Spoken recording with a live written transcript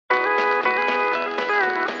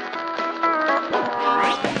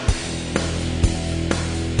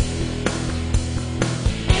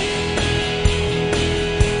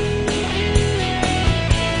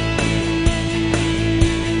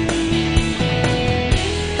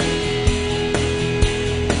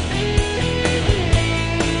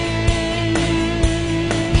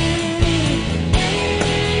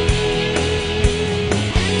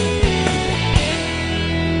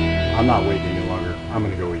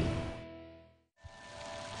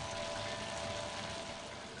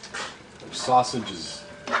sausage is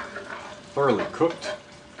thoroughly cooked.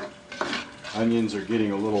 Onions are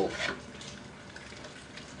getting a little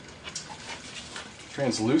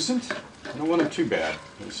translucent. I don't want them too bad.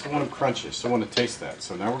 I just want them crunchy. I still want to taste that.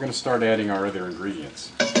 So now we're going to start adding our other ingredients.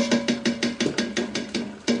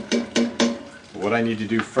 What I need to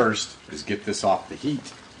do first is get this off the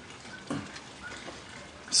heat.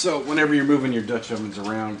 So whenever you're moving your Dutch ovens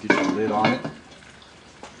around, get your lid on it,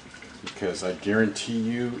 because I guarantee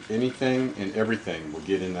you anything and everything will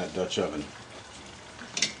get in that Dutch oven.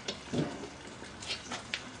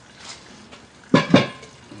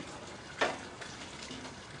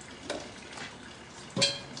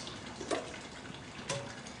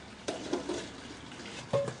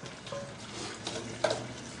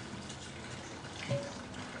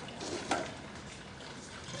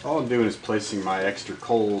 All I'm doing is placing my extra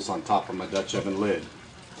coals on top of my Dutch oven lid.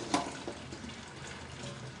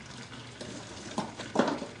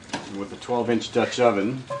 And with a 12-inch Dutch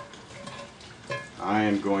oven, I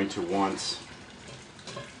am going to want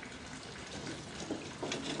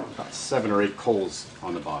about 7 or 8 coals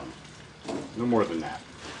on the bottom. No more than that.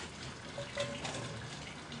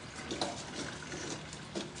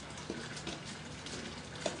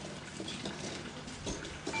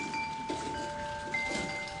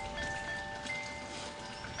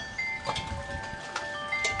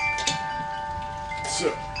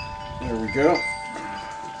 So, there we go.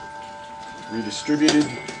 Redistributed.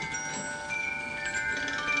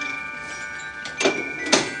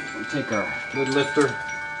 We'll take our lid lifter.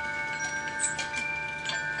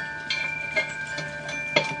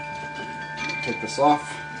 Take this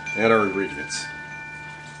off. Add our ingredients.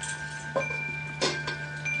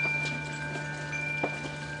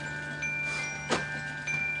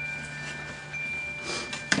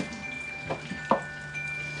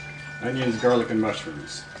 Onions, garlic, and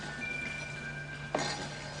mushrooms.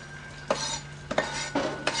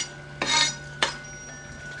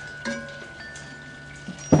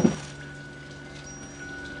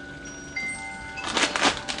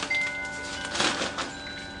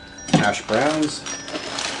 Hash browns.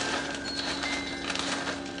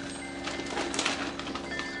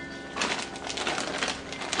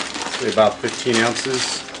 Say about 15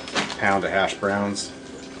 ounces, a pound of hash browns,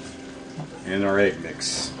 and our egg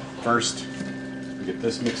mix. First, get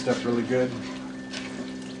this mixed up really good.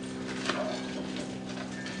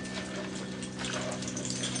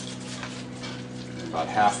 About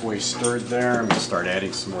halfway stirred there, I'm going to start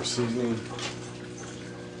adding some more seasoning.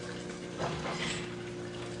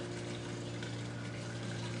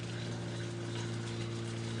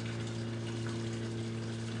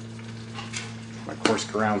 My coarse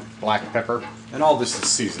ground black pepper, and all this is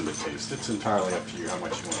seasoned to taste. It's entirely up to you how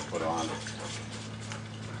much you want to put on.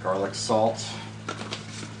 Garlic salt.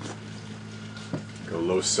 Go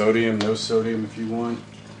low sodium, no sodium if you want.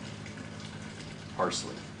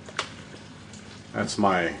 Parsley. That's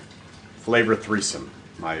my flavor threesome,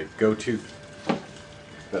 my go-to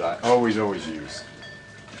that I always use.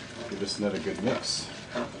 Give this another good mix.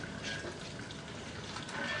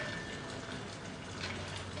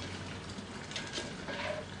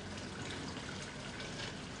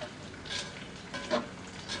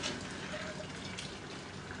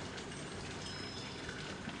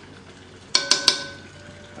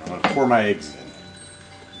 I'm going to pour my eggs in.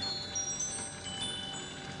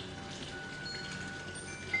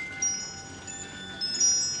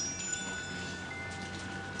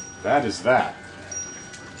 That is that.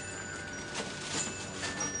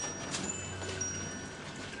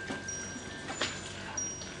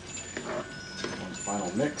 One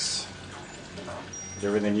final mix. Get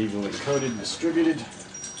everything evenly coated, distributed.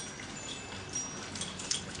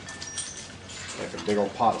 Like a big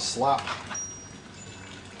old pot of slop.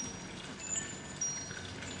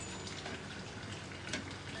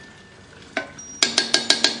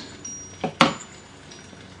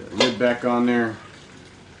 Put the lid back on there.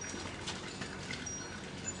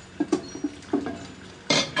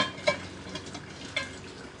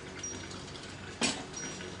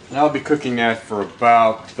 And I'll be cooking that for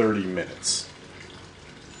about 30 minutes.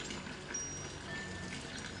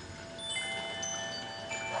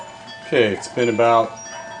 Okay, it's been about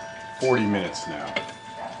 40 minutes now.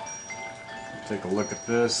 Take a look at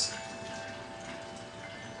this.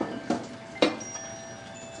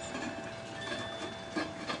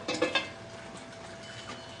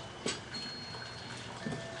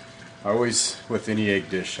 I always, with any egg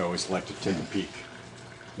dish, I always like to take a peek.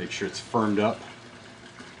 Make sure it's firmed up.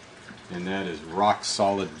 And that is rock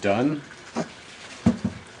solid done. So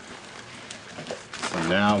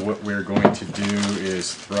now what we're going to do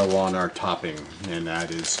is throw on our topping, and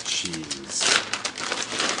that is cheese.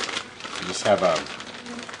 I just have a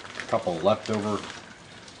couple leftover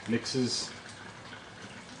mixes,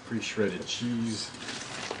 pre-shredded cheese.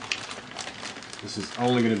 This is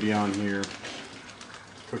only going to be on here,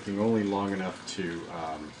 cooking only long enough to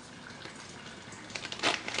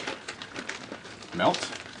melt.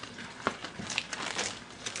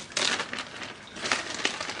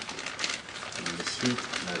 And this heat,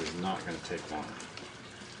 that is not going to take long.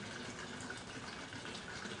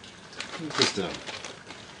 Just a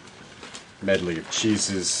medley of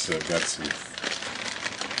cheeses. So I've got some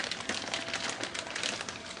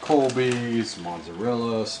Colby, some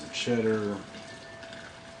mozzarella, some cheddar,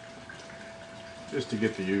 just to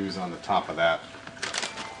get the ooze on the top of that.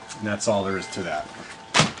 And that's all there is to that.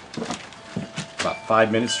 About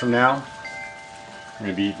 5 minutes from now, we're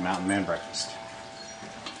going to be eating Mountain Man breakfast.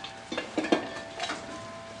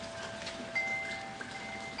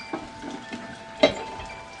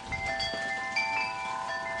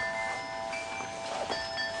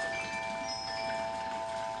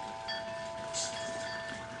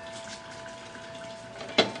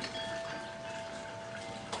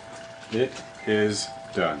 It is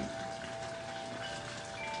done.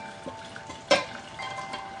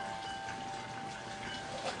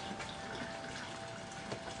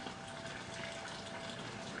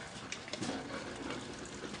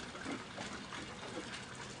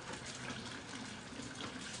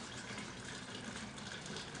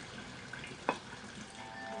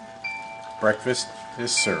 Breakfast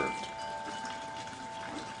is served.